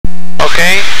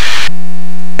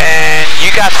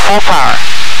got full power,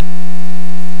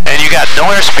 and you got no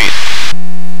airspeed,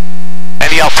 and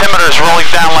the altimeter is rolling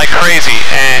down like crazy,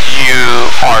 and you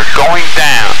are going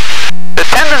down, the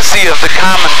tendency of the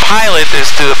common pilot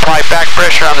is to apply back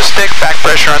pressure on the stick, back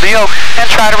pressure on the yoke, and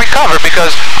try to recover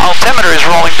because altimeter is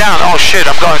rolling down. Oh shit,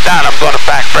 I'm going down, I'm going to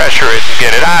back pressure it and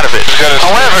get it out of it.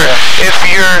 However, if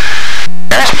you're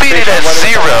airspeed at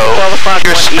 0,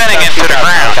 you're spinning into the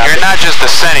ground. You're not just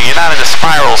descending, you're not in a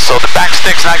spiral, so the back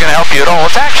stick's not going to help you at all.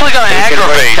 It's actually going to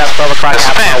aggravate the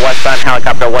spin.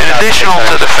 In addition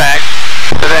to the fact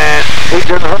that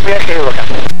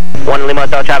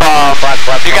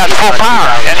you got full power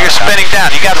and you're spinning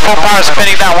down. You got full power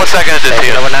spinning down. What's that going to do to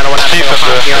you?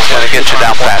 It's going to get you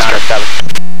down faster.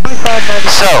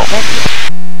 So,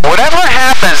 whatever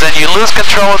happens and you lose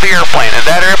control of the airplane and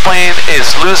that airplane is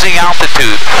losing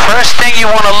altitude, first thing you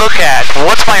want to look at,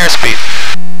 what's my airspeed?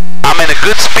 I'm in a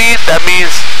good speed, that means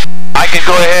I can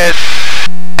go ahead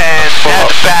and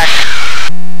add back,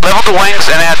 level the wings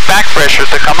and add back pressure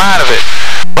to come out of it.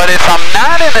 But if I'm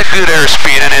not in a good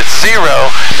airspeed and it's 0,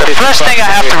 the first thing I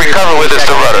have to recover with is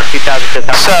the rudder.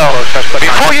 So,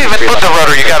 before you even put the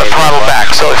rudder, you got to throttle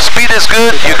back. So if speed is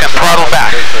good, you can throttle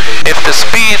back. If the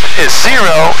speed is 0,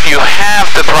 you have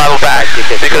to throttle back,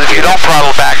 because if you don't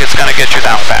throttle back, it's going to get you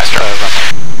down faster.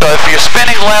 So if you're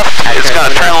spinning left, it's going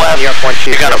to turn left.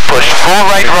 You're going to push full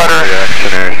right rudder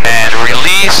and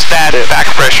release that back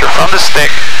pressure from the stick.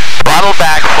 Throttle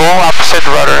back, full opposite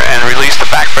rudder, and release the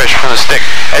back pressure from the stick.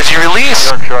 As you release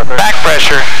back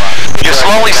pressure, you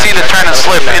slowly see the turn and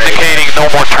slip indicating no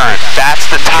more turn. That's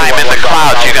the time in the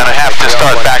clouds you're going to have to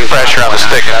start back pressure on the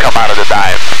stick and come out of the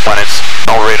dive when it's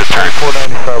no rate of turn.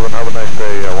 497, have a nice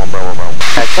day, 1 Bravo Bravo.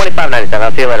 2597,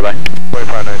 I'll see you later, bye.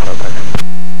 2597, thanks.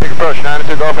 Take approach,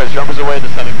 92 Golf as jumpers away,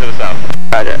 descending to the south.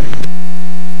 Roger.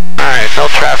 Alright, no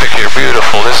traffic here,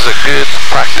 beautiful. This is a good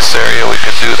practice area, we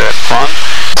can do that fun.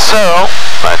 So,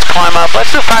 let's climb up,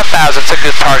 let's do 5,000, it's a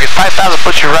good target. 5,000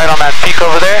 puts you right on that peak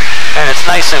over there, and it's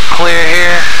nice and clear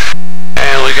here.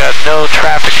 And we got no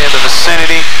traffic in the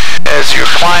vicinity. As you're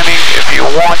climbing, if you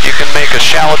want, you can make a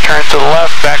shallow turn to the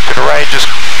left, back to the right, just,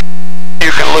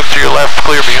 you can look to your left,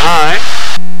 clear behind.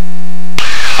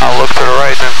 I'll look to the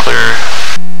right, then clear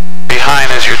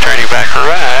behind as you're turning back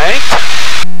right.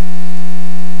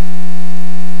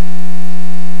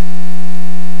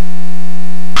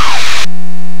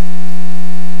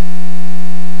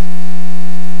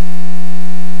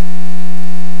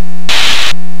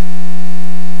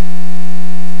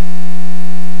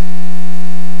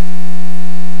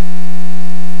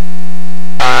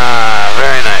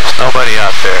 Nobody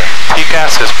out there.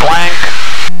 TCAS is blank.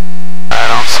 I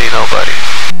don't see nobody.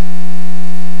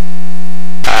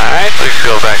 Alright, we can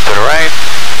go back to the right.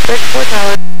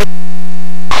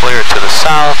 Clear to the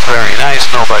south. Very nice.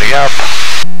 Nobody up.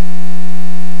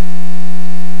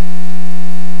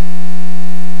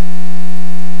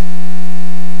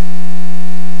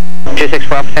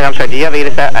 I'm sorry, do you have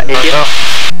ETA? No.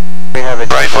 We have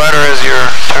it. Right rudder as you're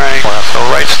turning. So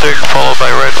right stick followed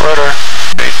by right rudder.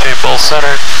 Maintain both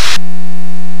center.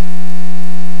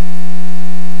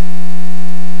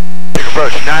 Take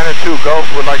approach, 902 Golf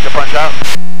would like to punch out.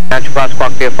 92 Cross,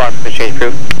 Squawk VFR, change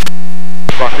proof.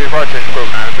 Squawk VFR, change proof,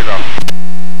 902 Golf.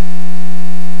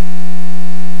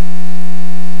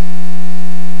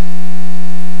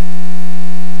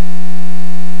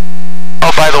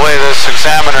 Oh, by the way, this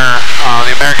examiner,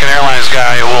 the American Airlines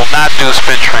guy, will not do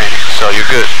spin training, so you're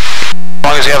good. As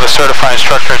long as you have a certified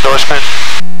instructor endorsement,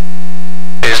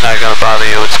 he's not going to bother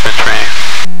you with spin training.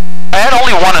 I had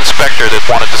only one inspector that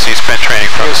wanted to see spin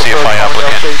training from the CFI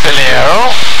applicant.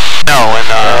 Pinheiro? No, in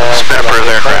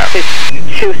spin-approved aircraft.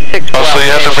 Oh, so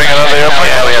you have to bring another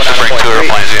airplane? Yeah, we have to bring 2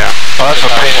 airplanes, yeah. Oh, that's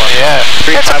a pain in the ass.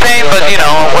 It's a pain, but you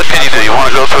know, what can you do? You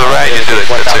want to go to the right, you do it,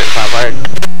 that's it.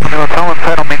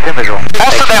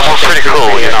 Most of them were pretty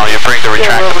cool, you know, you bring the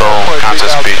retractable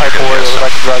constant speed you can use.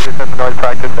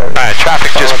 Alright,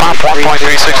 traffic just bump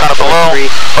 1.3600 below.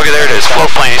 Okay, there it is, float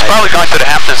plane. He's probably going to the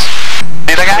Hamptons.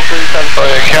 See that guy? Oh,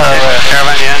 yeah,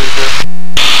 Caravan, yeah.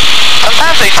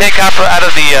 Sometimes they take off out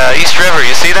of the East River,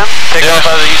 you see them? Take off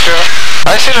out of the East River?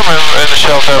 I seen them in the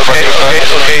shelter. Occasionally.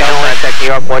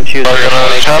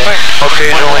 Shopping?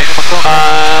 Occasionally.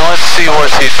 Let's see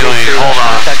what's he doing. Hold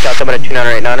on. Contact altimeter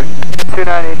 2989.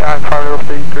 2989,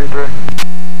 50333.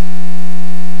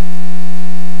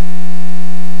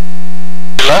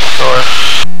 Left or?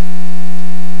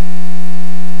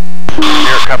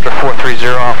 Helicopter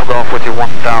 430, Alpha Golf with you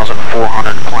 1,400,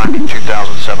 climbing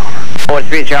 2,700.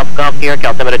 430 Alpha Golf, New York,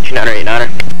 altimeter 2989.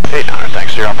 800,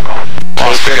 thanks, dear Alpha Golf.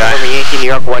 Lost the guy. Yankee,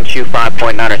 New York,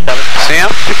 125.907. See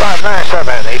him?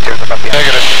 2597, 8 about the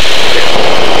Negative.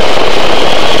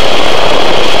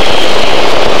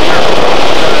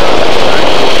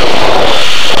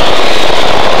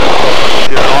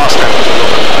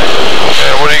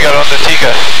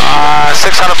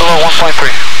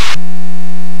 1.3.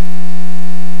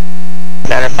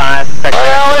 905. Where the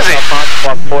hell is he?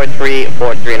 Squawk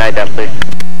 4343 and ident, please.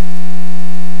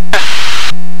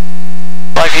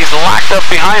 Like he's locked up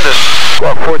behind us.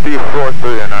 Squawk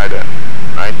 4343 and ident.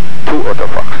 92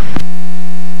 Autofox.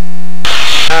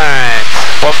 Alright.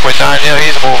 1.9, yeah,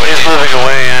 he's moving. He's moving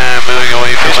away, moving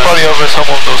away from He's us. probably over some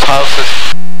of those houses.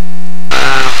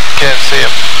 Can't see him.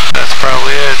 That's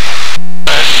probably it.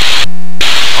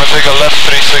 I'll take a left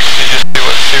 360 just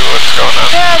see what's going on.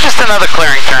 Yeah, just another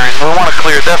clearing turn. We want to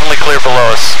clear, definitely clear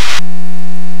below us.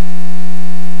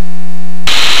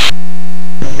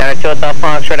 92 Hotel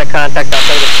Fox, ready to contact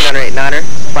outside of the 289er.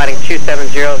 Flighting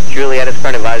 270, Juliet is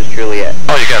current advisor Juliet.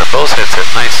 Oh, you got a Bose headset,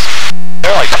 nice.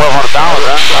 They're like $1,200,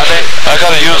 huh? Are they? I got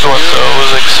a used one, so it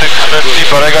was like $650,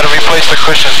 but I got to replace the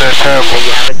cushions. They're terrible. You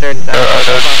have it, sir.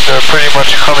 They're pretty much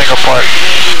coming apart.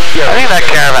 I think that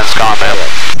caravan's gone, man.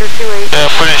 Yeah,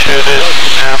 I'm pretty sure it is.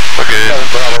 Yeah, we're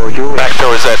good. Back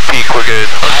towards that peak, we're good.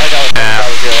 Yeah.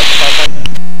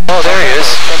 Oh, there he is.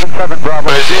 77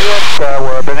 Bravo. Where is he?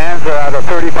 We're Bonanza out of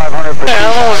 3500 for Yeah,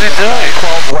 what was he doing?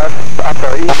 12 west, I'm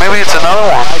sorry, east. Well, maybe it's another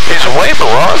one. He's way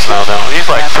below us now, though.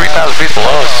 He's like 3,000 feet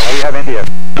below us. We have India.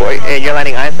 You're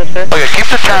landing ISIP, sir? Okay,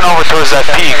 keep the turn over towards that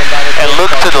peak and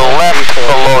look to the left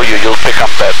below you. You'll pick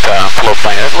up that float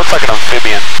plane. It looks like an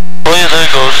amphibian. Oh yeah, there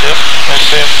it goes, yep. I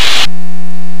see him.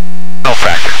 No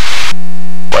factor.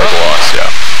 Way below us,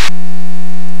 yeah.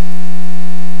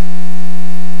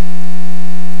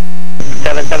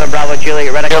 77 Bravo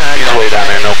Juliet, ready to Yep, contact. he's way down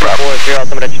there, no problem. 40,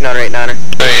 altimeter 289er.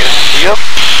 There he is. Yep.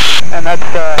 And that's,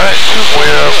 Alright,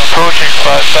 we're approaching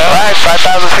 5,000. Alright,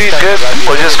 5,000 feet, good.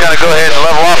 We're just going to go ahead and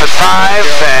level off at 5,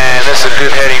 and this is a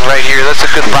good heading right here. That's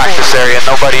a good practice area.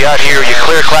 Nobody out here. You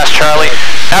clear Class Charlie.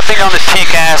 Nothing on the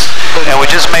TCAS, and we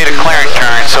just made a clearing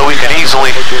turn, so we can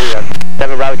easily...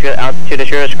 7 Bravo Juliet, altitude is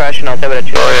your discretion, altimeter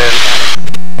 2. Go ahead.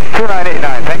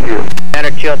 2989, thank you.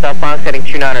 Standard 2 Hotel Fox, heading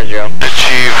 290.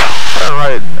 Achieve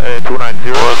Alright,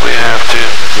 290. what we have to.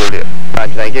 Juliet.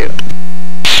 Roger, thank you.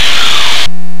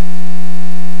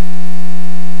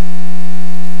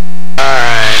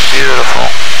 Alright, beautiful.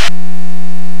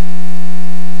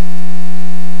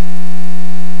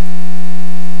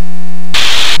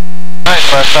 Alright,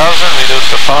 5,000, reduce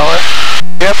the power.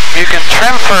 Yep, you can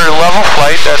trim for level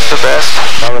flight, that's the best.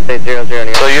 Bravo say 00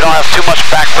 near. So you don't have too much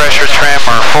back pressure trim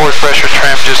or forward pressure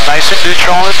trim, just nice and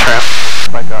neutral on the trim.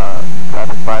 Like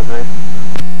traffic advisory.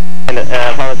 And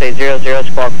Bravo say 00,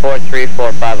 squawk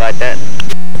 4345 ident.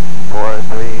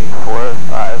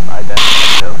 4345, ident,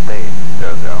 still state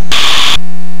 00.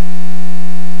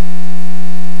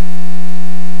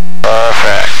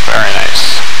 Perfect, very nice.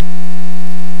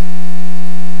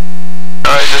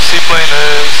 Alright, the seaplane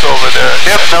is over there.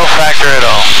 Yep, no factor at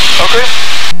all. Okay.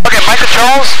 Okay, my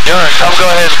controls, I'll go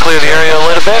ahead and clear the area a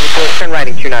little bit, Turn right,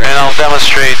 290. and I'll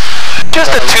demonstrate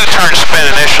just a 2-turn spin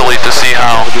initially to see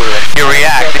how you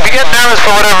react. If you get nervous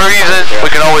for whatever reason,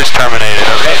 we can always terminate it,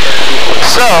 okay?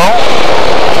 So,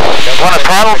 want to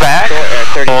throttle back,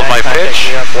 hold my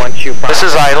pitch. This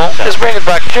is idle. Just bring it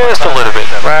back just a little bit,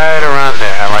 right around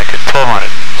there. I like it.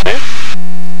 1200. See?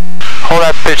 Hold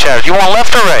that pitch out. You want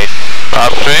left or right?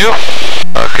 Up to you.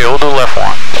 Okay, we'll do left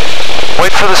one.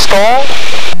 Wait for the stall.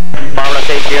 Bravo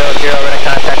say 00, ready to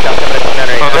contact altimeter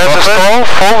 290. There's the stall.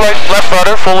 Full right, left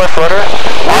rudder, full left rudder.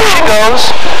 Off she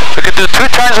goes. We can do 2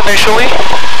 turns initially.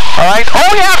 Alright, all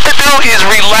we have to do is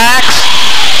relax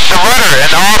the rudder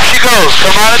and off she goes.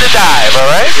 Come out of the dive,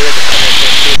 alright?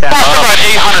 That's about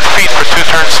 800 feet for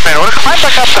 2-turn spin. We'll climb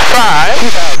back up to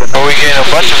 5. Oh, we gained a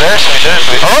bunch of airspeed, didn't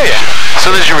we? Oh yeah. As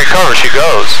soon as you recover, she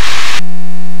goes.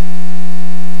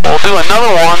 We'll do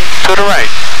another one to the right.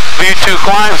 V2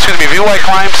 climb, excuse me, VY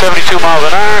climb, 72 miles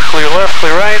an hour, clear left,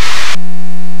 clear right.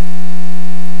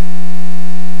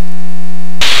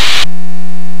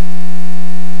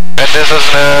 And this is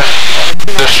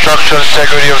the structural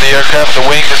integrity of the aircraft. The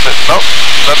wing is, nope,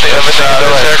 nothing, everything is This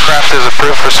alright. aircraft is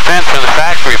approved for spin from the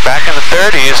factory. Back in the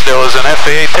 30s, there was an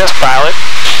FAA test pilot.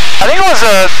 I think it was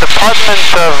a Department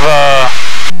of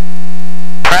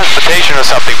Transportation or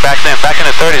something back then. Back in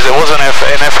the 30s, it wasn't an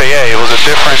FAA. It was a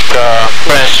different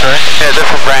Branch, right? Yeah,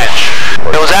 different branch.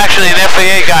 There was actually an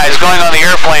FAA guys going on the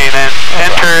airplane and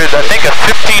entered, I think, a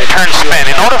 15-turn spin.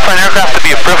 In order for an aircraft to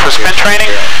be approved for spin training,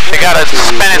 they got to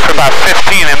spin it for about 15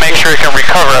 and make sure it can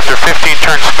recover after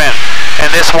 15-turn spin.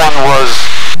 And this one was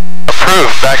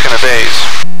approved back in the days.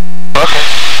 Okay.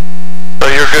 So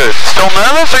you're good. Still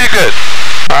nervous or you good?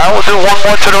 Alright, we'll do one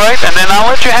more to the right and then I'll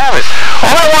let you have it.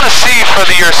 All I want to see for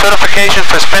your certification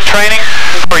for spin training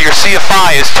for your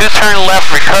CFI is 2-turn left,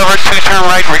 recover, 2-turn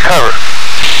right, recover.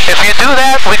 If you do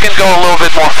that, we can go a little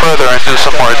bit more further and do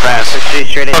some more advanced.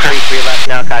 Straight in, 33 left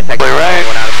now, contact Clear right.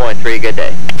 1 out of point 3, good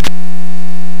day.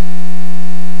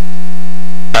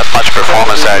 Not much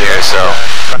performance out here, so.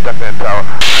 Contact in tower.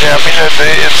 Yeah, I mean,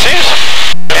 it seems...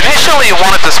 Initially you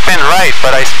wanted to spin right,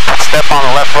 but I stepped on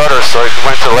the left rudder, so it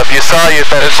went to the left. You saw that it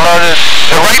started,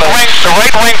 the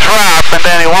right wing dropped, and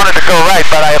then it wanted to go right,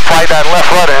 but I applied that left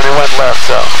rudder and it went left,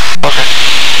 so. Okay.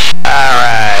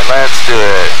 Alright, let's do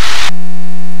it.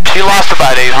 She lost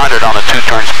about 800 on the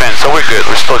 2-turn spin, so we're good.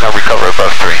 We're still going to recover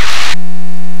above 3.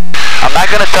 I'm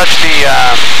not going to touch the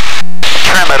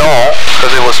trim at all,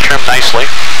 because it was trimmed nicely.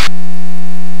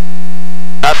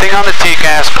 Nothing on the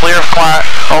TCAS, clear of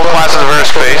all classes of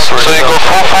airspace. So you go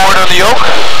full forward on the yoke?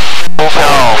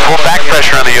 No, full back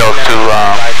pressure on the yoke to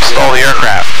stall the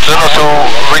aircraft. No, to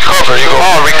recover. You go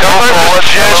recover forward,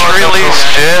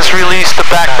 just release the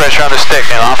back pressure on the stick,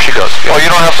 and off she goes. Oh, you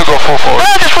don't have to go full forward? No,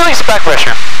 just release the back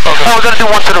pressure. Okay. Now we're going to do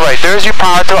one to the right. There's your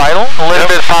power to idle, a little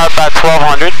bit of power about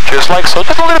 1200, just like so.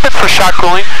 Just a little bit for shock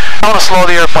cooling. I want to slow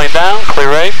the airplane down,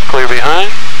 clear right, clear behind,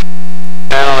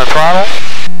 and on the throttle.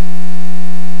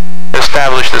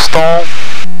 Establish the stall.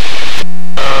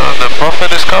 The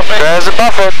buffet is coming. There's a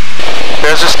buffet.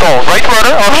 There's a stall. Right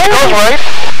rudder. Off she goes right.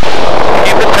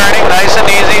 Keep it turning nice and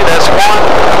easy. That's one.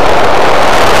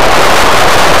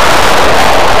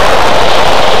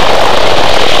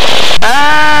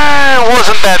 It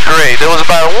wasn't that great. It was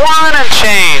about 1 and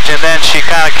change, and then she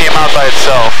kind of came out by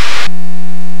itself.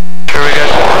 Sure, we got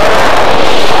good rudder.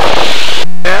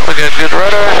 Yeah, we got good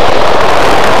rudder.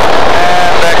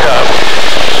 And back up.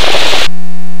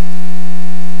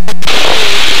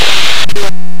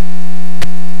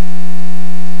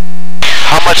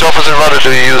 How much opposite rudder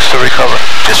do you use to recover?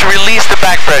 Just release the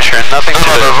back pressure and nothing to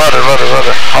it. Rudder.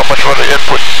 How much rudder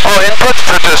input? Oh, input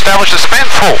to establish the spin,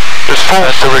 full. Just full.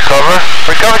 And to recover?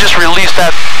 Recover, just release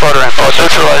that rudder input.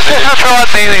 Neutralize it. Neutralize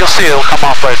it, you'll see it'll come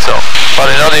off by itself. But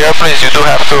in other airplanes you do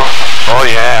have to... Oh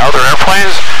yeah, other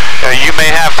airplanes, you may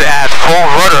have to add full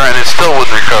rudder and it still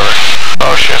wouldn't recover.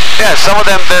 Oh shit. Yeah, some of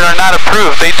them that are not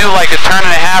approved, they do like a turn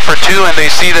and a half or 2 and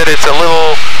they see that it's a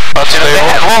little...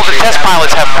 well, the test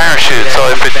pilots have parachutes, so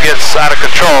if it gets out of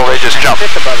control, they just jump.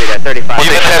 Just above you there, 35. Well,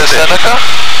 Even test the Seneca?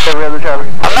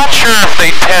 I'm not sure if they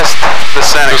test the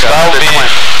Seneca, the twin.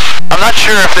 I'm not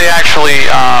sure if they actually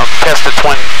test the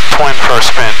twin for a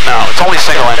spin. No, it's only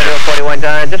single engine.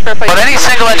 But any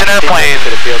single engine airplane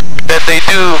that they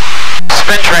do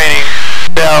spin training,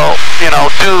 they'll,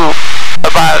 do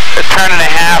about a turn and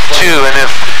a half, 2, and if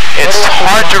it's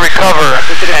hard to recover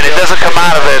and it doesn't come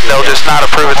out of it, they'll just not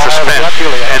approve it for spin.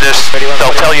 And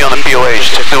they'll tell you on the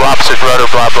POH to do opposite rudder,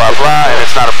 blah, blah, blah, and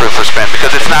it's not approved for spin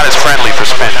because it's not as friendly for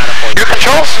spin. Your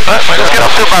controls? Let's get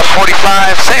up to about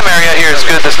 45. Same area here is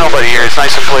good. There's nobody here. It's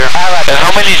nice and clear. And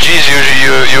how many G's usually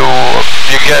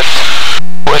you get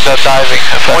with that diving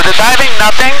effect? With the diving,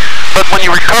 nothing. But when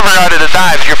you recover out of the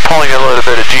dive, you're pulling a little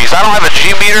bit of G's. I don't have a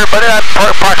G meter, but I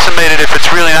approximated if it's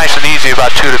really nice and easy,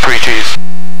 about 2 to 3 G's.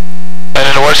 And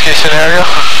in the worst case scenario?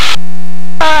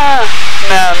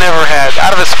 No, never had.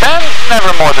 Out of a spin,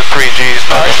 never more than 3 G's.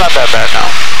 No, it's not that bad now.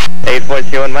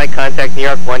 8401 Mike, contact New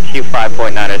York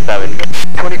 125.907.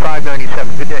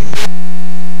 2597, good day.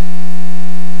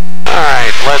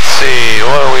 Alright, let's see,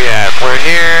 what are we at? We're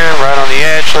here, right on the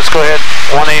edge. Let's go ahead,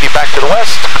 180 back to the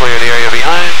west, clear the area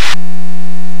behind.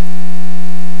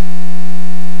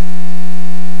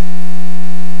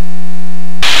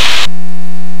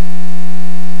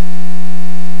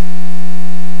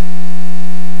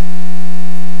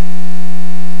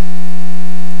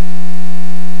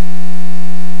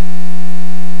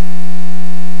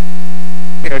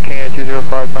 King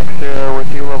 205 Mike Sierra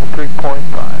with you, level 3.5.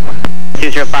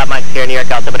 205 Mike Sierra, New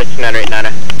York, altimeter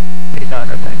 2989er.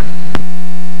 89er, thanks.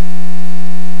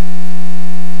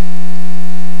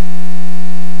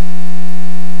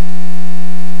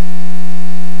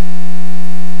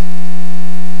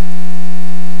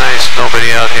 Nice,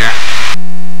 nobody out here.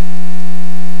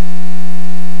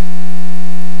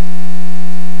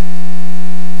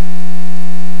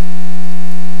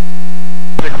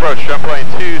 Approach, jump plane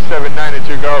 279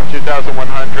 Golf,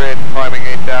 2100, climbing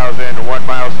 8,000, 1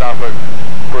 mile south of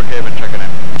Brookhaven, checking in.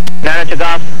 9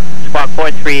 Golf, squawk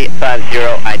 4350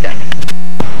 IDEC.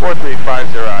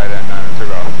 4350 IDEC, 9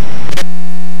 Golf.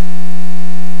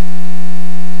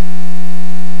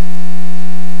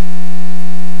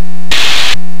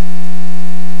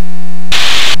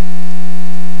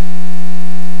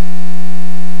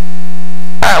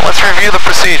 Alright, let's review the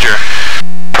procedure.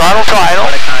 Throttle to idle,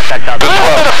 a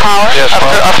little bit of power, yes,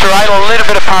 after idle a little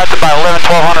bit of power to about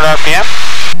 1200 RPM,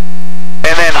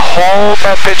 and then hold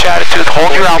that pitch attitude,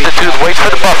 hold your altitude, wait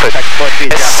for the buffet.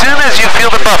 As soon as you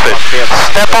feel the buffet,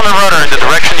 step on the rudder in the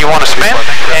direction you want to spin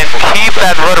and keep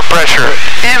that rudder pressure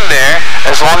in there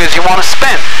as long as you want to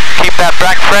spin. Keep that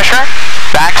back pressure,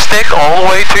 back stick all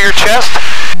the way to your chest,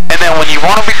 and then when you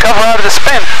want to recover out of the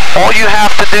spin, all you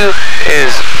have to do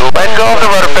is let go of the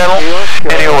rudder pedal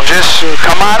and it will just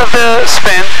come out of the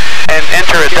spin and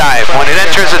enter a dive. When it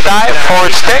enters a dive,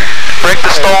 forward stick, break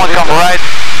the stall and come right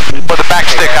with the back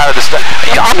stick out of the stick.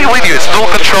 I'll be with you, it's dual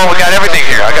control, we got everything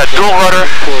here. I got dual rudder,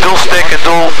 dual stick, and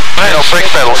dual brake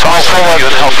pedal, so I'll follow you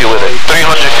and help you with it.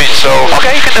 300 feet, so...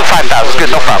 Okay, you can do 5,000, good,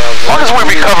 no problem. As long as we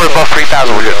recover above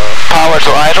 3,000, we're good. Power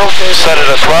to idle, set it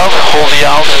at 12, hold the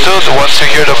altitude. Once you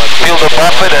hear feel the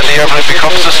buffet and the airplane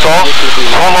becomes the stall,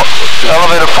 full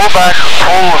elevator, full back,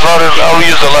 full rudder. I'll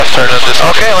use the left turn in this.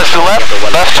 Okay, let's do left.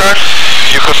 Left turn,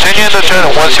 you continue in the turn,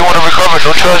 and once you want to recover,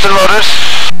 neutralize the rudders,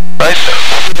 right?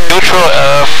 Neutral,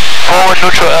 forward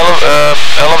neutral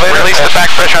elevator. Release the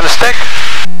back pressure on the stick.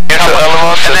 Neutral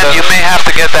elements, and then you may have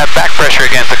to get that back pressure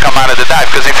again to come out of the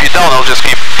dive, because if you don't, it'll just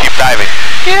keep diving.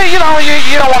 Yeah, you know,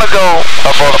 you don't want to go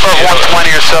above 120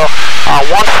 or so.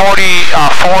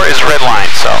 144 is red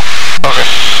line, so. Okay.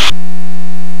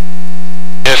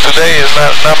 Yeah, today is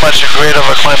not much great of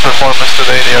a climb performance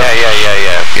today.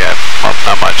 Yeah.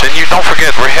 Not much. And you don't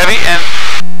forget, we're heavy, and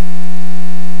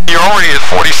you're already at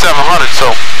 4,700,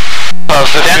 so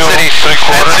density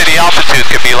altitude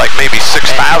could be like maybe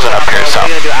 6,000 up here. So. What are you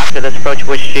going to do after this approach?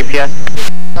 Which GPS?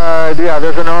 Yeah,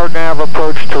 there's an RNAV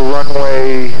approach to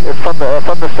runway, from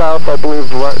the south, I believe,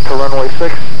 to runway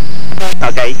 6.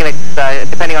 Okay, you can,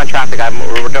 depending on traffic,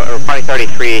 we're probably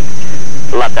 33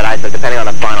 left at ISO, depending on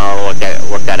the fun, I'll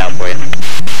work that out for you.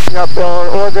 Yep,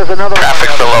 or there's another...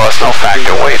 Traffic below us, no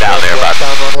factor, way down there, about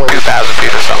 2,000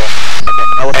 feet or so.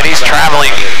 Okay. And he's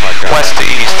traveling west to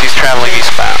east, he's traveling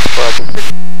eastbound.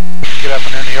 Good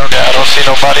afternoon, New York. Yeah, I don't see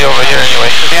nobody over here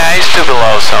anyway. Yeah, he's too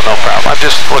below, so no problem. I'm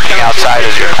just looking outside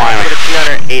as you're climbing.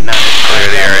 208 now. Clear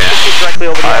the area.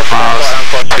 Directly over 5 miles,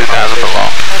 2,000 below.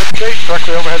 Okay,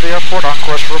 directly overhead the airport, on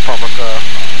course for Republic,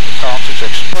 column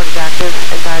 26. Board is active.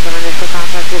 Advise on initial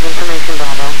contact with information,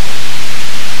 Bravo.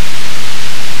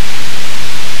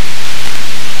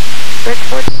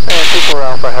 Bridgeport. 24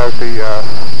 Alpha has the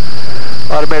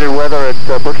automated weather at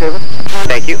Brookhaven.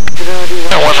 Thank you.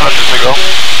 100 to go.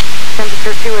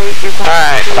 Temperature 28.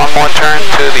 Alright, one more turn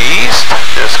to the east.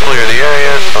 Just clear the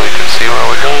area so we can see where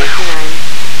we're going.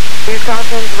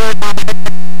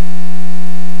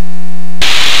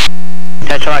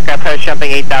 Potential aircraft parachute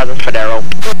jumping 8,000 Spadero.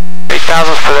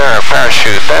 8,000 for their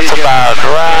parachute. That's about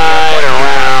right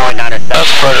around.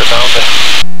 That's further down there.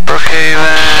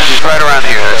 Brookhaven, right around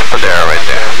here. That's Padera right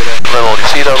there. Little, you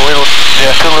see those little,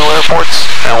 two little airports?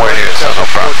 And we're here, so no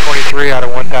problem. 423 out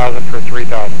of 1,000 for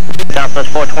 3,000.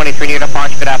 Southwest 423 near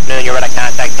departure. Good afternoon. You're radar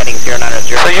contact heading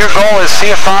 090. So your goal is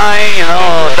CFI, you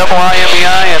know, double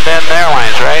IMEI, and then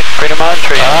airlines, right? Pretty much?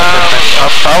 Or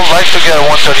I would like to get a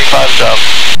 135 job.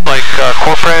 Like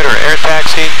corporate or air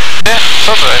taxi? Yeah,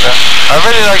 something like that. I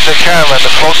really like the caravan,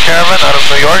 the float caravan out of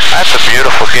New York. That's a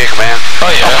beautiful gig, man. Oh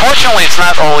yeah. Unfortunately, it's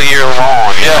not all year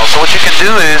long, you know. So what you can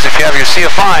do is, if you have your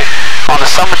CFI, on the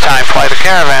summertime, fly the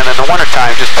caravan, and the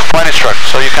wintertime, just the flight instructor.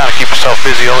 So you kind of keep yourself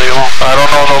busy all year long. I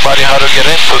don't know nobody how to get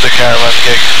into the caravan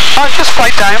gig. Just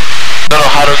flight time. I don't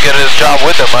know how to get his job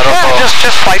with them. I don't know. Just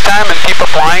flight time and keep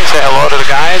applying. Say hello to the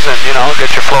guys, and you know,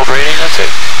 get your float rating. That's it.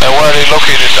 And where are they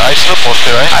located? Islip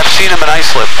mostly, right? I've seen them in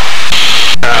Islip.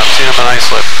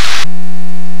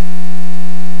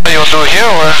 You want to do it here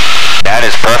or? That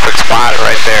is perfect spot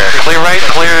right there. Clear right,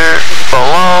 clear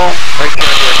below.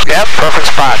 Yep, perfect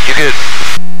spot. You good.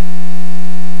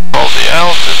 Hold the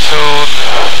altitude.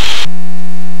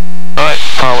 Alright,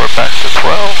 power back to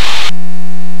 12.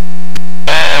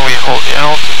 And we hold the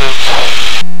altitude.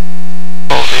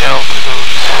 Hold the altitude.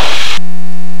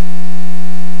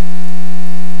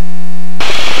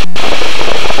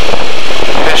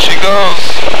 There she goes.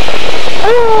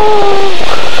 Woo!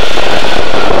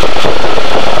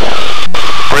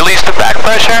 Release the back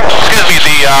pressure. Excuse me,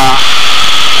 the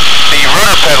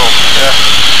rudder pedal. Yeah.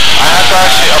 I had to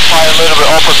actually apply a little bit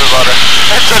opposite rudder.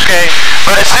 That's okay.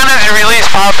 But as soon as you release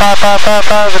as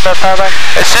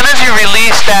soon as you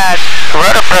release that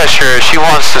rudder pressure, she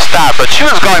wants to stop. But she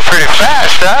was going pretty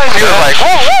fast, huh? She was like, whoa,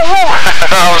 whoa, whoa.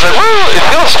 I was like, whoa, it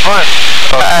feels fun.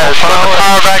 Put the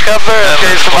power back up there.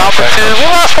 Okay, some altitude. We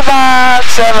lost about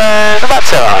 700.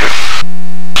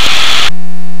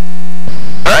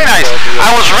 Very nice.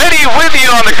 I was ready with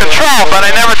you on the control. No, but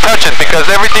I never touch it because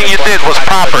everything you did was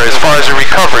proper as far as the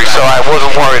recovery, so I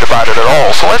wasn't worried about it at all.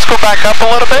 So let's go back up a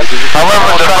little bit.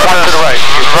 However, the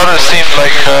rudder seemed like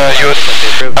I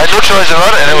neutralized the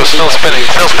rudder and it was still spinning.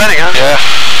 Still spinning, huh? Yeah.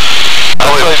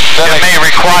 It may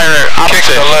require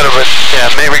opposite. A little bit. Yeah,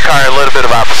 it may require a little bit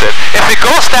of opposite. If it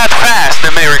goes that fast,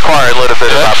 it may require a little bit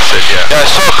of opposite, yeah. Yeah, I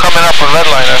saw it coming up with red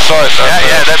line, I saw it.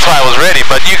 Yeah, that's why I was ready,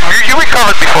 but you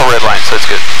recovered before red line, so it's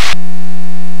good.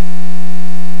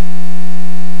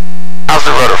 How's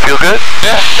the rudder? Feel good?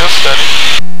 Yeah, feels steady.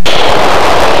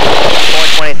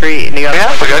 423, New York.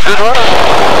 Yeah, we got good rudder.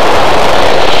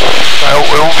 It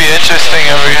will be interesting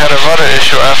if we had a rudder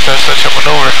issue after such a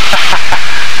maneuver.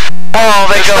 Oh,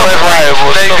 they go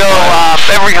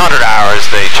every 100 hours.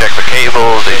 They check the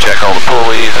cables, they check all the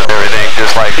pulleys and everything,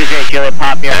 just like any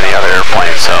other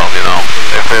airplane. So, you know,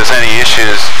 if there's any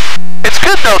issues, it's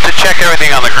good though to check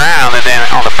everything on the ground, and then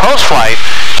on the post-flight,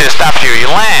 just after you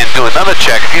land, do another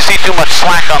check. If you see too much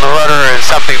slack on the rudder and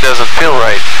something doesn't feel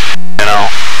right, you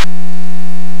know.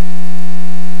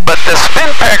 But the spin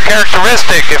pair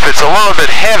characteristic, if it's a little bit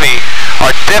heavy,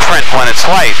 are different when it's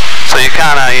light. So you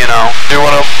kind of, you know... You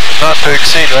want to not to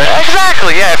exceed, right?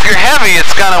 Exactly, yeah. If you're heavy,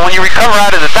 it's going to, when you recover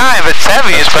out of the dive, it's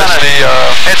heavy. It's going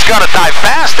to dive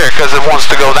faster because it wants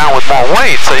to go down with more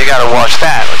weight. So you got to watch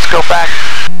that. Let's go back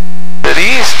to the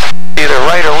east. Either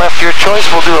right or left, your choice.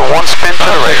 We'll do a one spin to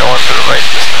the right. I'll take a one to the right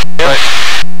this time. Yep. Right.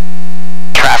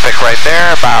 Traffic right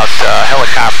there, about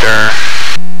helicopter...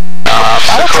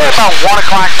 I would say about 1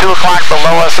 o'clock, 2 o'clock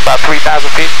below us, about 3,000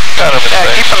 feet. Got him in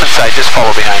sight. Keep them in sight. Just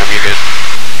follow behind them. You're good.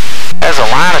 There's a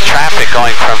lot of traffic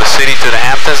going from the city to the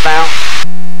Hamptons now.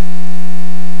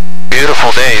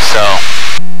 Beautiful day, so...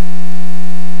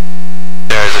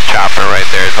 There's a chopper right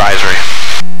there, advisory.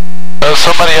 There was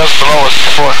somebody else below us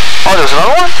before. Oh, there's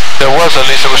another one? There was, at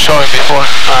least it was showing before.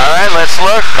 Alright, let's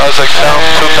look. I was like down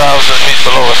 2,000 feet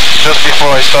below us, just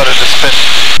before I started to spin.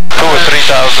 2 or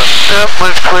 3,000. Yep,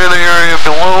 let's clear the area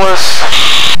below us.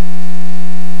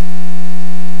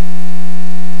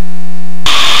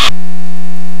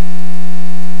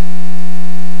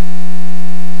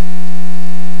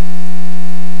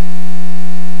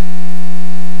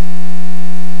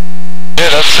 Yeah,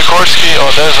 that's Sikorsky.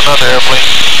 Oh, there's another airplane.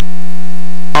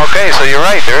 Okay, so you're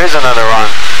right, there is another one.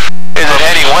 Is it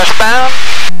heading westbound?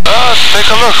 Take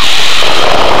a look.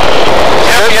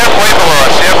 Yep, way below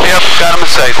us. Yep, got him in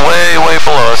sight. Way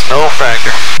below us. No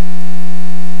factor.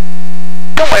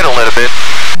 Don't wait a little bit.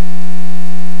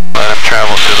 Let him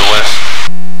travel to the west.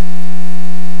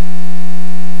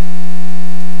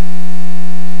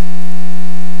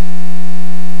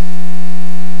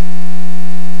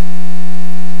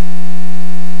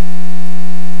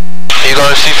 You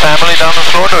gonna see family down in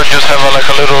Florida, or just have like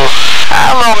a little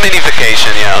mini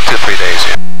vacation, you know, 2-3 days,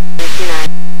 yeah.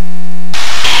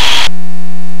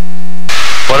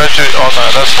 Why don't you, oh no,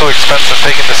 that's too expensive,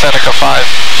 taking the Seneca 5.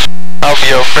 I'll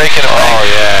be breaking a bank. Oh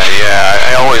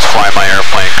yeah, I always fly my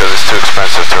airplane because it's too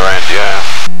expensive to rent, yeah.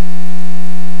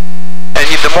 And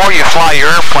the more you fly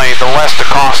your airplane, the less the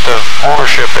cost of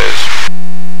ownership is.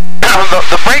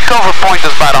 The breakover point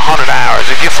is about 100 hours.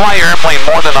 If you fly your airplane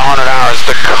more than 100 hours,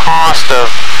 the cost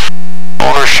of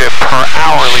ownership per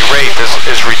hourly rate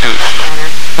is reduced.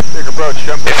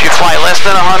 If you fly less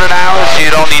than 100 hours,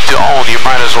 you don't need to own. You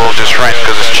might as well just rent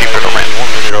because it's cheaper to rent. 1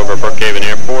 minute over Brookhaven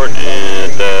Airport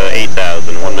and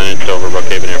 8,000. 1 minute over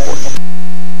Brookhaven Airport.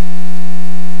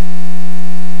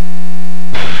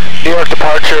 New York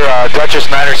departure, Duchess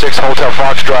 96, Hotel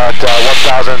Foxtrot,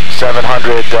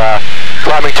 1,700,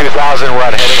 climbing 2,000, we're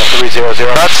on heading of 300.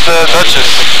 That's the Duchess.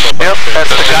 Yep,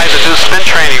 that's the guys that do spin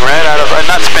training, right? Out of,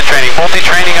 not spin training,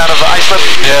 multi-training out of Iceland?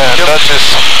 Yeah, yep.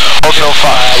 Duchess, Hotel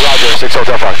Fox. Roger, 6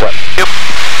 Hotel Foxtrot. Yep.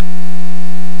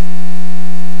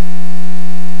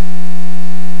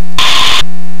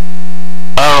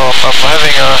 I don't know, I'm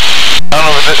having a, I don't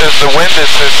know if the wind is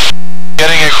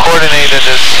getting it coordinated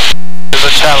is a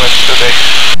challenge today.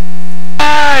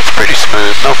 It's pretty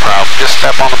smooth, no problem. Just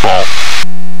step on the ball.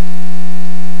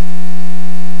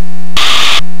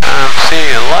 I'm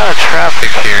seeing a lot of traffic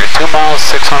here. 2 miles,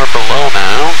 600 below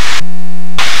now.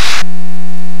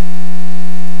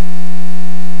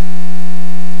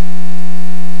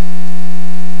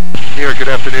 Here, good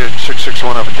afternoon,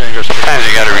 661 Alpha Tango. Sometimes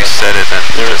you gotta reset it and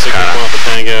just kinda Alpha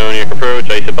Tango, New York approach,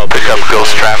 ice about pick up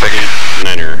ghost traffic.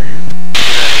 Niner.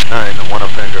 9, 1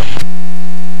 Alpha Tango.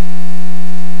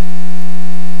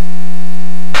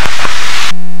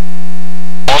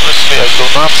 Honestly, I do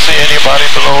not see anybody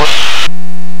below it.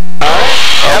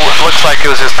 Alright, looks like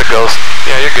it was just a ghost.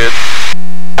 Yeah, you're good.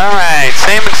 Alright,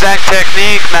 same exact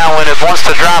technique. Now when it wants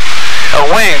to drop a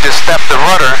wing, just step the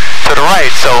rudder to the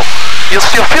right. So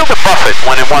you'll feel the buffet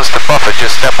when it wants to buffet.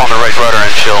 Just step on the right rudder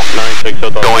and she'll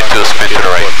go into a spin to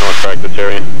the right. North practice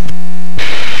area.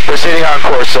 Proceeding on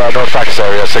course, north practice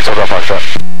area, 6 Hotel Foxtrot.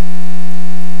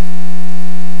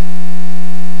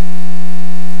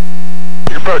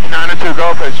 Approach 902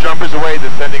 Golf as jumpers away,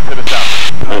 descending to the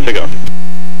south. 9 to go.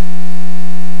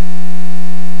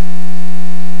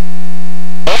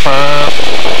 Come on.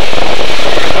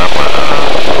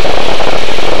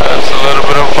 That's a little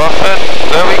bit of buffet.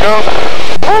 There we go.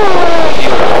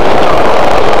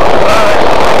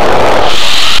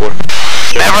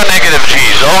 Never negative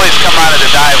G's. Always come out of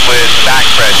the dive with back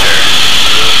pressure.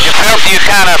 You felt you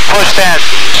kind of push that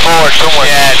forward too much.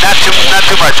 Yeah, not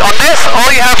too much. On this, all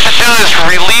you have to do is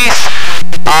release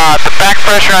the back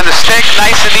pressure on the stick,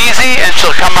 nice and easy, and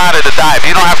she'll come out of the dive.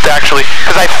 You don't have to actually,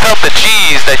 because I felt the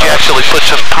G's that you actually put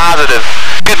some positive,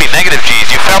 negative G's.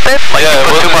 You felt it? Like you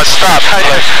put too much stop.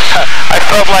 I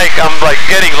felt like I'm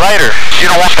getting lighter. You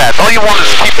don't want that. All you want is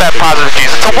keep that positive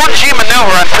G's. It's a 1G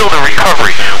maneuver until the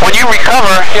recovery. When you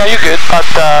recover, yeah, you're good. But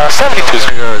 72's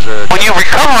when you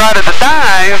recover out of the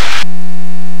dive,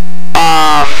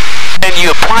 and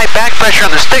you apply back pressure on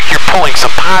the stick, you're pulling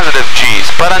some positive G's.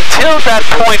 But until that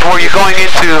point where you're going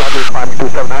into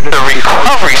the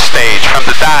recovery stage from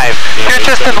the dive, you're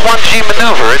just in 1G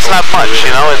maneuver. It's not much, you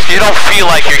know. You don't feel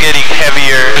like you're getting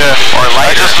heavier or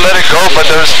lighter. I just let it go, but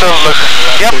there's still, look,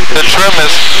 the trim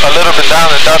is a little bit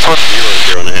down, and that's what...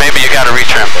 Maybe you got to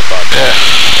retrim. Yeah.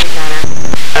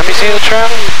 Let me see the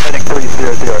trim. I think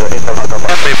 300,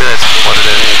 Maybe that's what it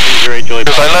is.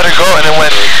 Because I let it go, and it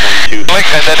went click,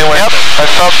 and then it went up. I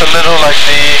felt a little like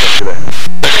the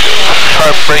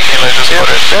sharp braking, I just put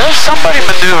it. There's somebody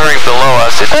maneuvering below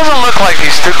us. It doesn't look like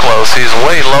he's too close. He's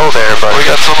way low there, but... We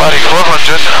got somebody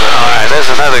 400. Alright,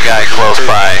 there's another guy close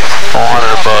by.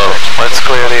 400 above. Let's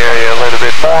clear the area a little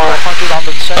bit more.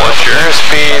 Watch your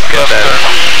airspeed. Get that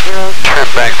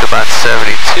trim back to about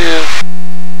 72.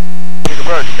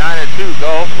 Approach 902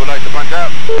 Golf, would like to punch out.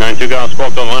 92 Golf,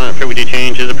 squawk 1200, frequency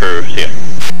change is approved. See ya.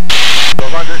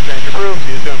 1200, change approved,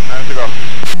 see you soon, 902 Golf.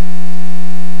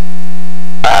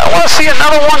 I want to see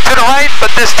another one to the right, but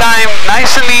this time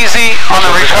nice and easy on the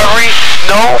recovery.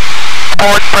 No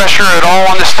forward pressure at all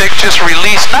on the stick, just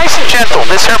release nice and gentle.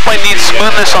 This airplane needs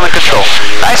smoothness on the control.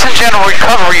 Nice and gentle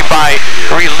recovery by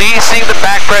releasing the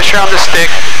back pressure on the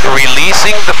stick,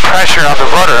 releasing the pressure on the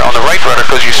rudder, on the right rudder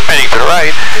because you're spinning to the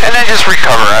right, and then just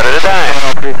recover out of the dive.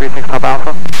 336 Pop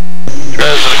Alpha.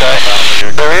 There's the guy.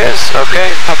 There he is?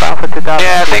 Okay. Pop Alpha 2000.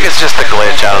 Yeah, I think it's just a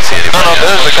glitch. I don't see anybody. No,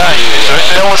 there's the guy. He's right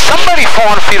there. There was somebody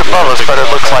 400 feet above us, but it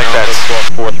looks like that's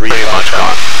pretty much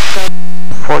gone.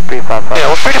 4355. Yeah,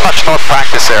 we're pretty much north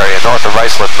practice area, north of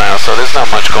Islip now, so there's not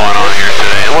much going on here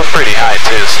today. And we're pretty high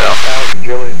too, so.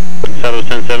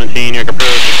 71017, you're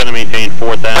approved, you're going to maintain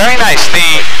 4,000. Very nice.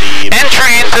 The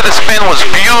entry into the spin was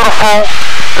beautiful.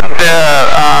 The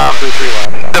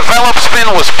developed spin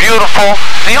was beautiful.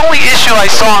 The only issue I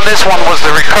saw on this one was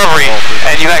the recovery,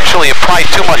 and you actually applied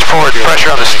too much forward pressure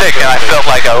on the stick, and I felt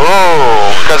like,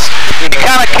 because you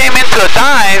kind of came into a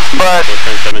dive, but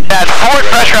that forward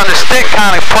pressure on the stick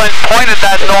kind of pointed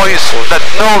that nose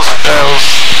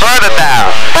further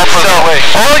down. So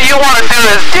all you want to do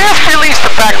is just release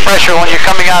the back pressure when you're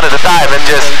coming out of the dive, and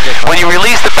just when you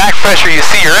release the back pressure, you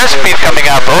see your airspeed coming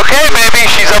up. Okay, baby,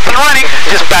 she's up and running.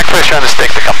 Just back pressure on the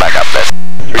stick to come back up. That's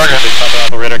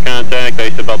Okay. Radar contact, I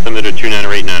belt limiter 29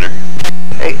 or 89er.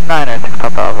 89er,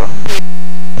 Pop Alpha.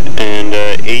 And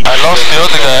 8. I lost the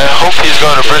other guy. I hope he's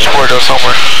going to Bridgeport or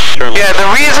somewhere. Yeah, the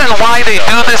reason why they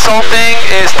do this whole thing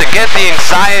is to get the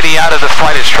anxiety out of the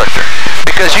flight instructor.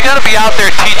 Because you got to be out there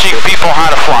teaching people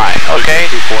how to fly, okay?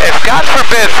 If God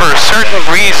forbid for a certain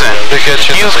reason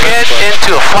you get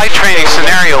into a flight training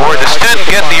scenario where the student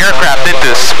get the aircraft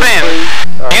into a spin,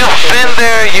 you've been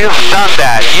there, you've done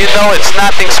that. You know it's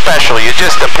nothing special. You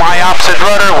just apply opposite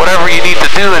rudder, whatever you need to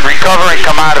do, and recover and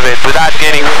come out of it without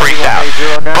getting freaked out.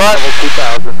 But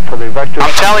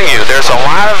I'm telling you, there's a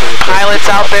lot of pilots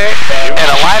out there and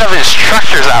a lot of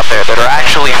instructors out there that are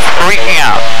actually freaking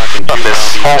out from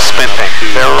this whole spin thing.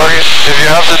 If you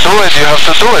have to do it, you have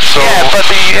to do it. So yeah, but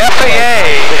the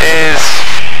FAA is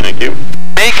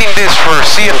making this for a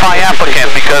CFI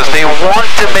applicant because they want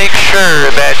to make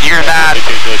sure that you're not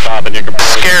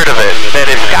scared of it. That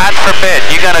if God forbid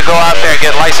you're gonna go out there and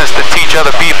get licensed to teach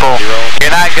other people,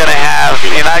 you're not gonna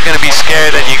be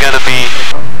scared, and you're gonna be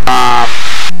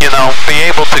be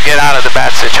able to get out of the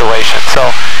bad situation. So,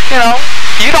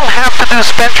 you don't have to do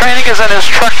spin training as an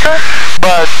instructor,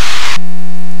 but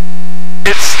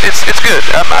it's it's good.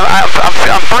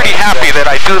 I'm pretty happy that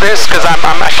I do this because I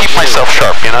keep myself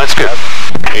sharp. You know, it's good.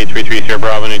 833 Sierra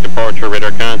Bravo, any departure,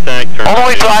 radar contact. All the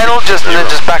way to idle, and then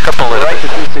just back up a little bit.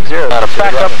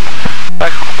 Back up.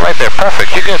 Right there,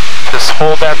 perfect. You're good. Just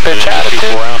hold that bitch attitude,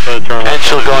 and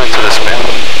she'll go into the spin.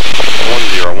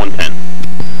 110.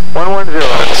 110.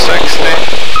 60.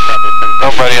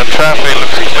 Nobody on traffic,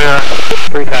 looks clear.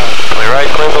 3,000. Clear right,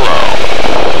 clear below.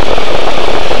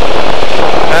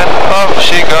 And up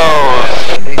she goes.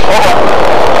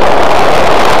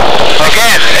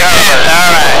 Again,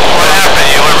 alright. What happened?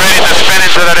 You were ready to spin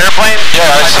into that airplane? Yeah,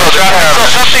 I saw the I saw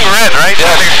something red, right?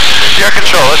 Yeah. Your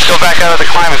control. Let's go back out of the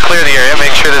climb and clear the area.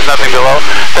 Make sure there's nothing below.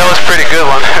 That was a pretty good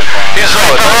one. You saw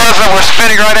it. We're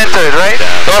spinning right into it, right?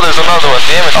 Oh, there's another one.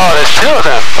 Damn it. Oh, there's two of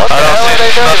them. What the hell are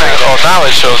they doing? Oh, now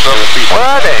it shows them. Where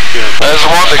are they? There's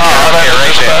one that okay,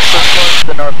 right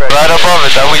there. Right above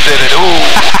it, that we did it. Ooh.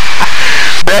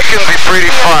 That can be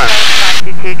pretty fun.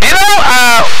 You know,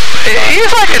 he's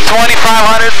like at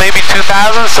 2,500, maybe 2,000,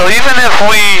 so even if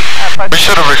we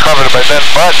should have recovered it by then,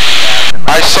 but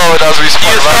I saw it as we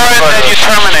spun. You saw it and you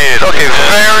terminated. Okay,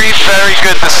 very, very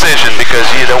good decision, because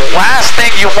the last thing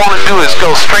you want to do is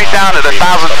go straight down at 1,000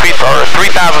 feet or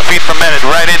 3,000 feet per minute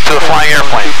right into a flying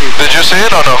airplane. Did you see it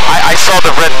or no? I saw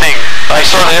the red thing. I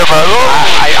saw the airplane.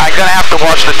 I'm going to have to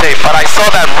watch the tape, but I saw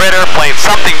that red airplane,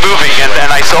 something moving,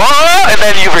 and I saw, and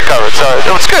then you recovered. So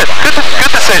it was good. Good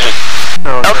decision.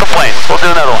 No complaints. We'll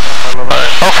do another one.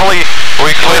 Hopefully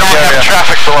we don't have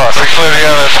traffic below us. Hopefully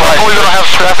we don't have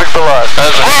traffic below us.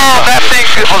 Well, that thing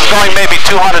was going maybe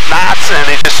 200 knots and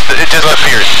it just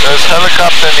appeared. There's a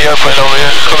helicopter in the airplane over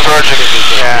here, converging.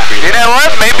 Yeah. You know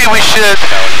what? Maybe we should,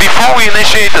 before we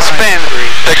initiate the spin,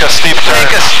 take a steep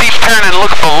turn and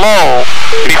look below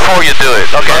before you do it.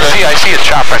 Okay, I see a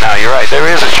chopper now. You're right. There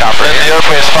is a chopper. And the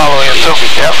airplane is following it too.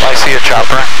 Yep, I see a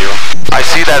chopper. I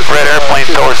see that red airplane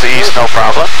towards the east, no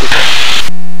problem.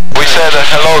 We said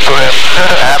hello to him.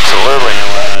 Absolutely.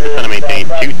 Just going to maintain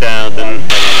 2,000,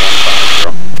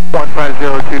 150.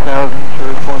 150, 2,000 to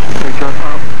response to take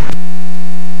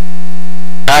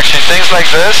Actually, things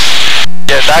like this,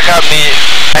 yeah, that got me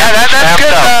that's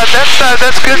good.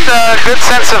 That's good. Good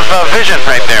sense of vision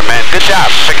right there, man. Good job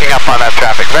picking up on that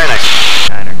traffic. Very nice.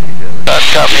 That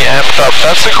got me amped up.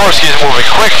 That Sikorsky is moving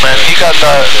quick, man. He got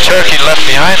the Cherokee left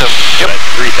behind him. Yep.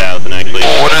 3,000 actually.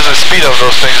 What is the speed of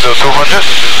those things though? 200?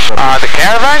 The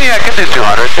Caravan, yeah, I can do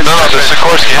 200. No, the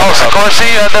Sikorsky. Oh, Sikorsky,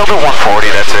 they'll do 140.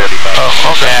 That's it.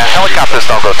 Oh, okay. Yeah, helicopters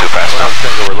don't go too fast. No.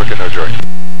 We're looking no joy.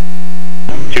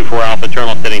 24 Alpha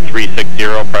Terminal setting 360.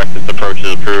 Practice approach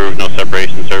is approved. No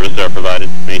separation services are provided.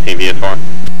 Maintain VFR.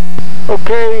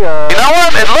 Okay, you know what?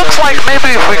 It looks like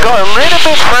maybe if we go a little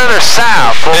bit further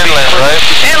south, inland, right?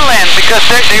 Inland, because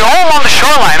they're all on the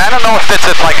shoreline. I don't know if it's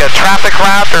like a traffic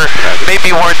route or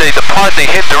maybe where they depart, they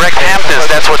hit direct Hamptons.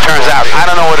 That's what turns out. I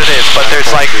don't know what it is, but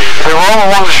there's like they're all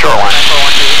along the shoreline.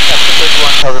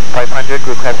 1,500.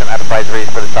 Group has some advisories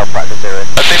for the South Practice area.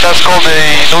 I think that's called the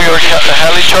New York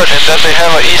Heli chart, and then they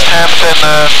have a East Hampton.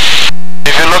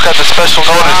 If you look at the special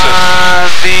notices.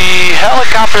 The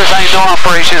helicopters, I know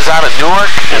operations out of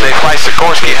Newark, and they fly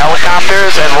Sikorsky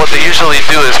helicopters, and what they usually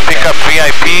do is pick up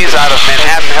VIPs out of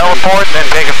Manhattan Heliport and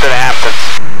take them to the Hamptons.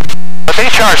 But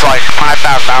they charge like $5,000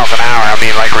 an hour, I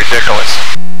mean, like ridiculous.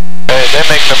 Hey, they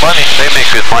make the money. They make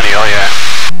good money, oh yeah.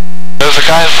 There's a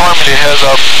guy in front of me that has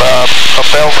a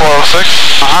Bell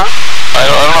 406. I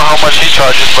don't know how much he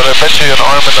charges, but I bet you an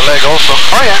arm and a leg also.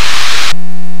 Oh yeah.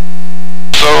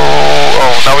 So,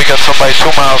 now we got somebody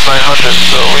 2 miles 900,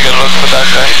 so we gotta look for that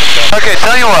guy. Okay,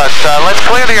 tell you what, let's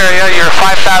clear the area. You're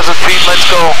 5,000 feet. Let's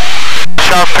go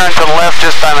sharp turn to the left,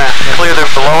 just kind of clear them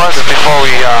below us before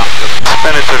we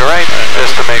spin it to the right,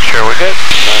 just to make sure we're good.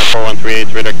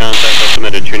 4138 radar contact,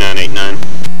 submitted 2989.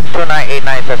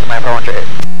 2989, set to 9418.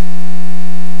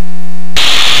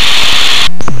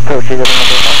 Approach is 1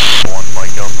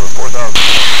 Mike Alpha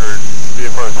 4,100,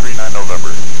 VFR 39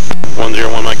 November.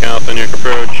 101 Mike Alpha, New York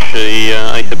approach, the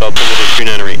ISIP altimeter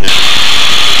 29 right now.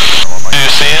 Do you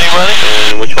see anybody?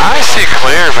 And which one? I see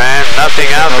clear, man.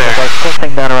 Nothing out there.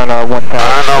 Something down around 1,000. I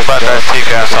don't know about that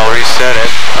TCAS. I'll reset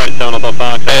it. Alright, down about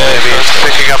Fox. Maybe it's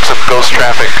picking up some ghost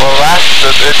traffic. Well,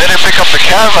 it didn't pick up the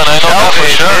Caravan, I know that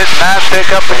for sure. It did not pick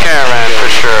up the Caravan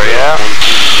for sure, yeah.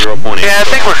 0.8. Yeah, I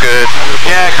think we're good.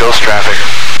 Yeah, ghost traffic.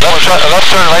 Left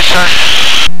turn, right turn.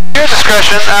 Your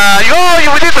discretion.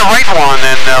 We did the right one,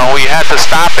 and we had to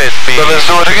stop it So let's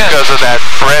do it again. because of that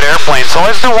red airplane. So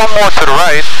let's do one more to the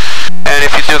right, and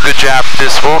if you do a good job,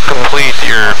 this will complete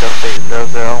your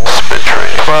spin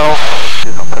training. 12.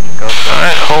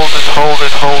 Alright, hold it.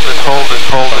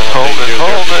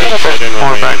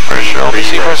 More back pressure. Let me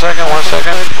see for a second. 1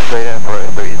 second. Straight in for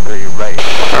 33 right.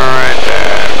 Alright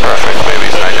then, perfect.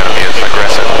 Baby's not gonna be as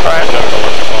aggressive. Alright.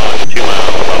 2 miles.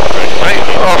 Right,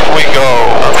 off we go.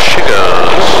 Up she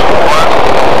goes. 1,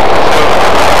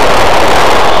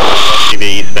 2.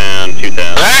 TV eastbound 2000.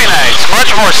 Very nice,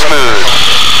 much more smooth.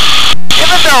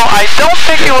 Even though I don't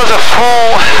think it was a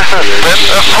full,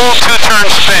 a full 2-turn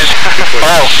spin.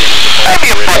 Oh, maybe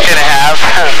a buck and a half.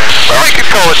 But we could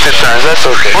go with 2 turns, that's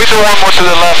okay. We do one more to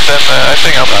the left, and I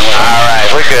think I'm... Alright,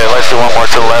 we're good. Let's do one more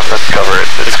to the left. Let's cover it.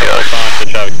 Let's go. The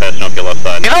traffic's passing off your left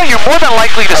side. You know, you're more than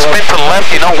likely to spin to the left.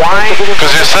 You know why?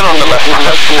 Because you're set on the left.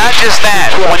 Not just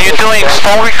that. When you're doing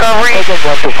stall recovery,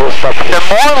 the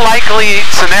more likely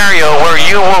scenario where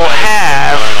you will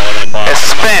have a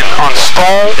spin on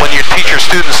stall when you teach your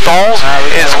student stalls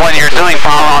is when you're doing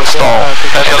power on stall.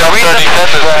 And the left turning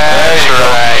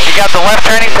tendencies. You got the left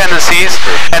turning tendencies,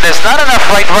 and there's not enough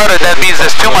right rudder. That means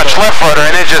there's too much left rudder,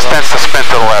 and it just tends to spin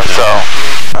to the left. So,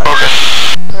 Okay.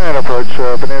 And approach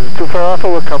Bonanza 24 Alpha,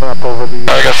 we're coming up over the...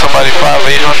 I got somebody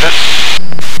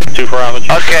 5800. 24 Alpha.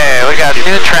 okay, we got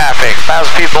new traffic.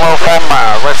 1,000 feet below 5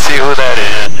 miles. Let's see who that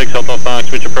is. 6 Hotel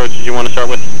Fox, which approach did you want to start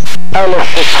with? Outlook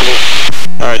 6, please.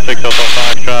 Alright, 6 Hotel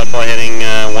Fox, fly heading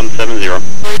 170.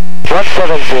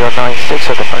 17096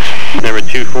 at the first. Number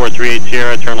 2438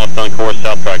 Sierra, turn left on course,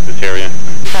 south practice area.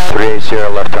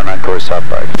 380 left turn on course south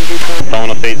right.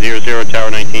 Phone 800, tower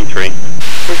 193.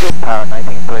 Power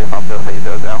 19.3 from Bill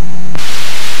 800.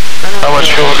 How much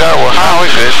fuel we got? What? Oh, we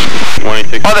good.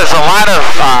 186. Oh, there's a lot of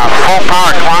full power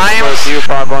climbs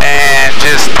and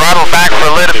just throttle back for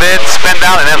a little bit, spin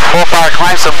down, and then full power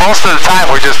climbs. So most of the time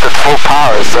we're just at full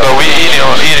power. So we eating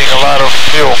a lot of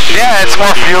fuel. yeah, it's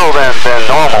more fuel than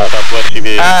normal.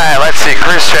 Alright, let's see.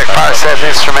 Cruise check, power set,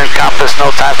 instrument, compass,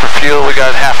 no time for fuel. We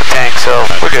got half a tank, so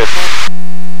we're good.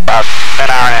 About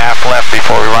an hour and a half left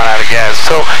before we run out of gas.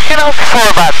 So, you know, before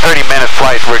about 30-minute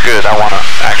flight, we're good. I want to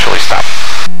actually stop.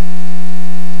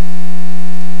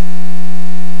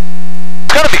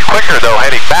 It's going to be quicker, though,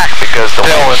 heading back because the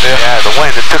wind. Yeah, the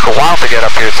wind. It took a while to get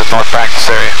up here to the north practice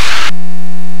area.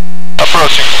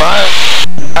 Approaching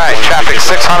 5. Alright, traffic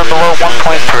 600 below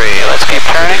 1.3. Let's keep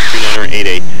turning.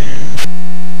 3988.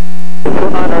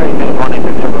 288,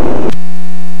 186.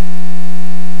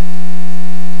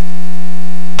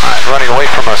 Alright, running away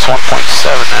from us, 1.7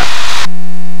 now.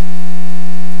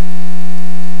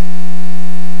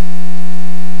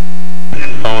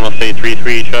 Phone, I'll say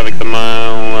 33, traffic's a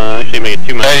mile, actually make it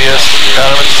 2 miles. Hey, yes,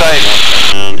 got him in sight.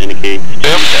 Indicate.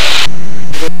 Yep.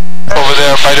 Over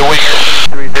there by the wing.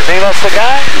 You think that's the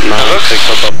guy? No, 6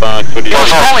 Hotel Fox, what do you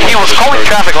He was calling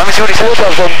traffic. Let me see what he said. Both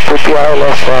of them would be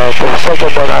ILS, the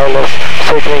second one ILS,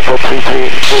 circling for 33,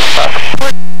 this stop.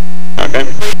 Okay.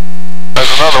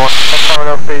 There's another one.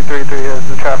 Coming up 833 as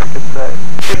the traffic is set.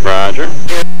 Roger.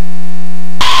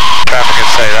 Traffic in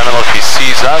sight. I don't know if he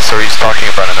sees us or he's talking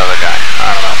about another guy.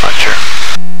 I don't know. I'm not sure.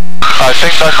 I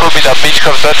think that could be that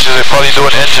Beechcraft Dutchess. They're probably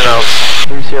doing engine out.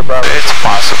 It's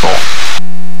possible.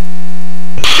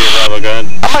 Bravo, go ahead.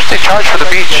 How much they charge for the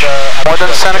beach? More than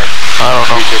the Seneca? I don't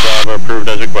know. Bravo, approved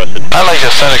as requested. I like the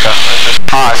Seneca.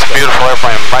 Oh, it's a beautiful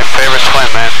airplane. My favorite twin,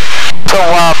 man. So,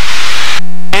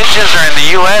 engines are in the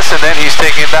U.S. and then he's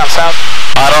taking it down south?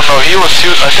 I don't know. I think it was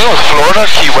Florida,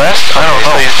 Key West. I don't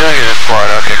know. So he's doing it in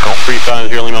Florida. Okay, cool.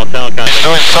 35 Yearly Motel. He's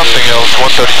doing something else.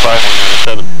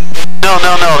 135. No.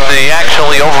 The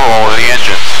actually overall of the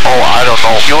engines. Oh, I don't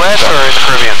know. U.S. or in the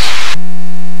Caribbean?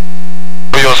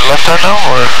 Are you on the left turn now,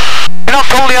 or? You know,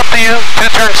 totally up to you.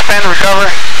 2-turn spin,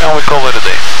 recover, and we call it a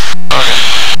day. Okay.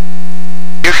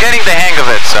 You're getting the hang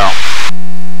of it, so.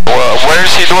 Well, where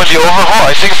is he doing the overhaul?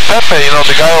 I think Pepe, you know,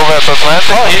 the guy over at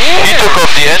Atlantic, he took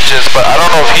off the engines, but I don't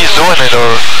know if he's doing it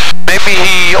or... Maybe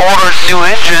he ordered new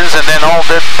engines and then all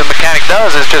that the mechanic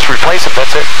does is just replace them,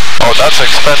 that's it. Oh, that's an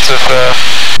expensive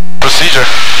procedure.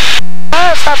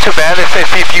 It's not too bad.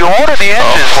 If you order the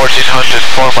engine... Oh, 1400,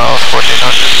 4 miles,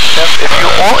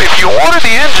 1400. If you order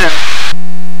the engine,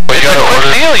 it's a quick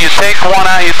deal. You take one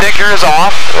out, you take yours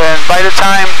off, and by the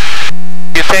time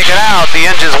you take it out, the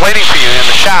engine's waiting for you in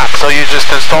the shop, so you just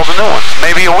install the new ones.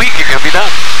 Maybe a week you can be done.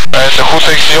 And who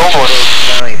takes the old ones?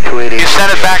 You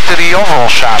send it back to the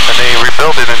overhaul shop and they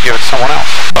rebuild it and give it to someone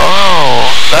else. Oh,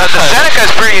 The Seneca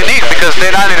is pretty unique because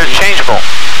they're not interchangeable.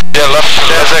 Yeah, left.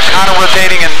 There's a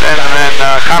counter-rotating and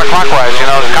counterclockwise, you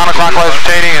know, counterclockwise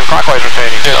rotating and clockwise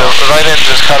rotating. Yeah, the right end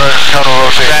is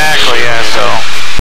counter-rotating. Exactly, yeah, so...